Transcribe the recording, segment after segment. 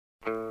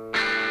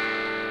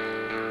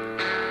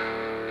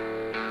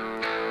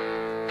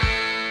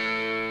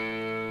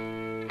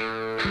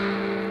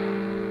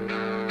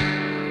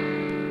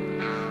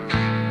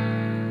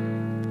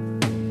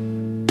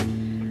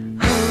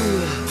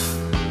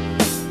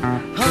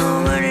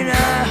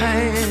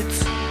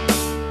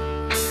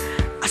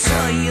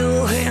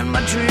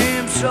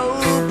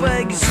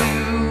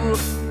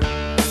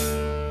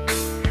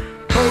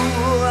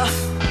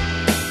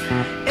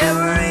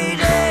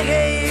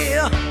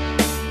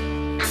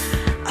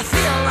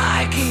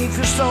if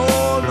you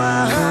stole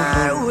my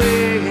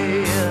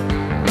highway.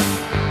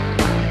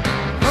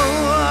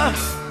 Oh,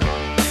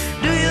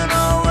 do you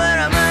know where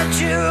I met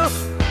you?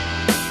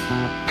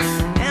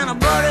 And a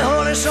bloody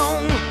holy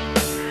song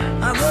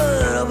I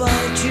wrote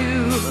about you.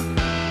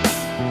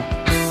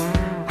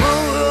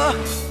 Oh,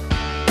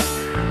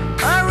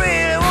 I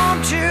really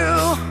want you,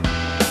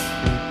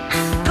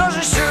 'cause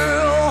it's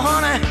true,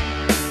 honey,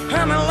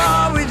 I'm in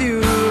love with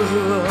you.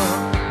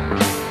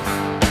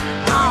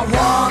 I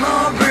wanna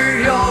be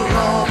your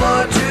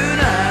lover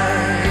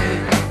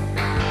tonight.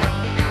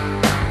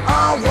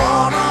 I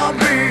wanna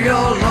be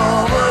your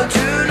lover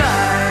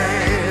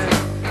tonight.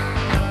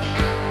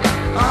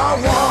 I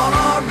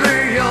wanna be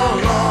your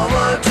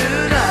lover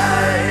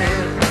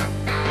tonight.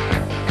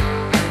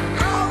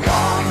 I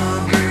wanna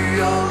be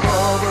your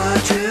lover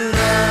tonight.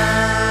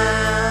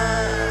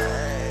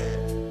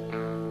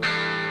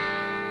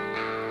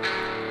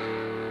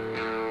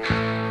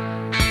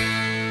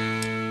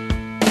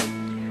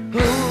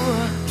 Ooh,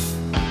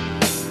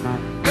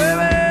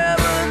 baby, I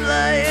would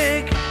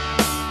like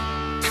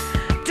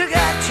to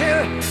get you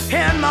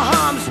in my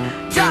arms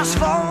just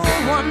for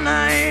one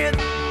night.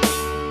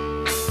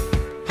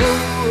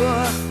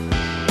 Ooh,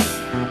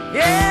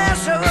 yes,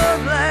 I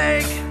would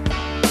like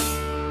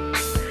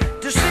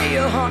to see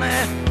you,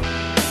 honey,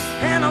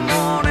 in the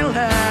morning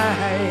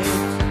light.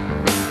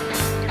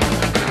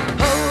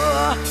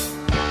 Oh,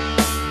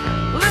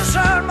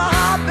 listen, my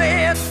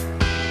heartbeat,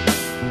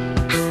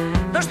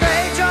 the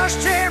stage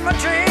just in my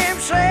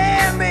dreams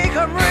and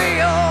become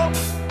real.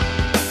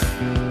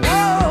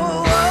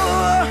 Whoa,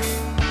 whoa,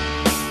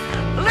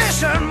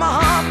 listen, my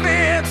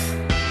heartbeat,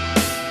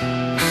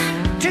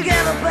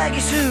 together,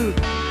 Peggy, Sue,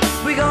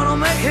 we gonna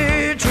make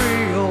it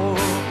real.